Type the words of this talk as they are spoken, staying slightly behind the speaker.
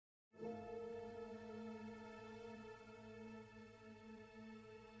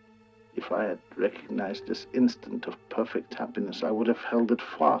If I had recognized this instant of perfect happiness, I would have held it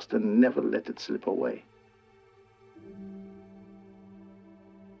fast and never let it slip away.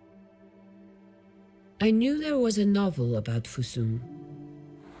 I knew there was a novel about Füsun.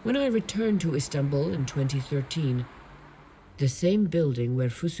 When I returned to Istanbul in 2013, the same building where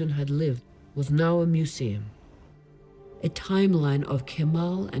Füsun had lived was now a museum. A timeline of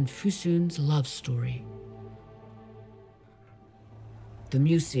Kemal and Füsun's love story. The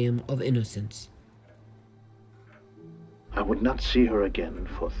Museum of Innocence. I would not see her again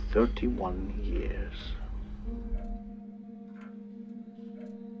for 31 years.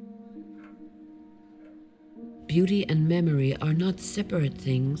 Beauty and memory are not separate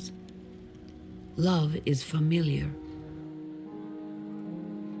things. Love is familiar.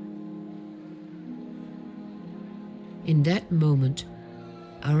 In that moment,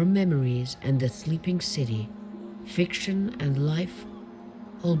 our memories and the sleeping city, fiction and life,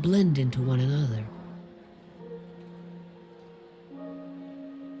 all blend into one another.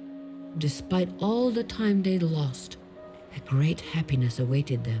 Despite all the time they'd lost, a great happiness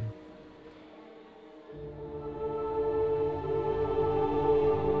awaited them.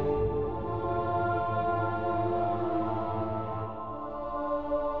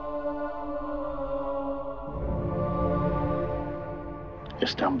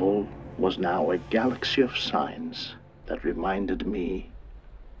 Istanbul was now a galaxy of signs that reminded me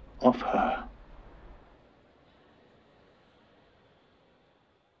of her.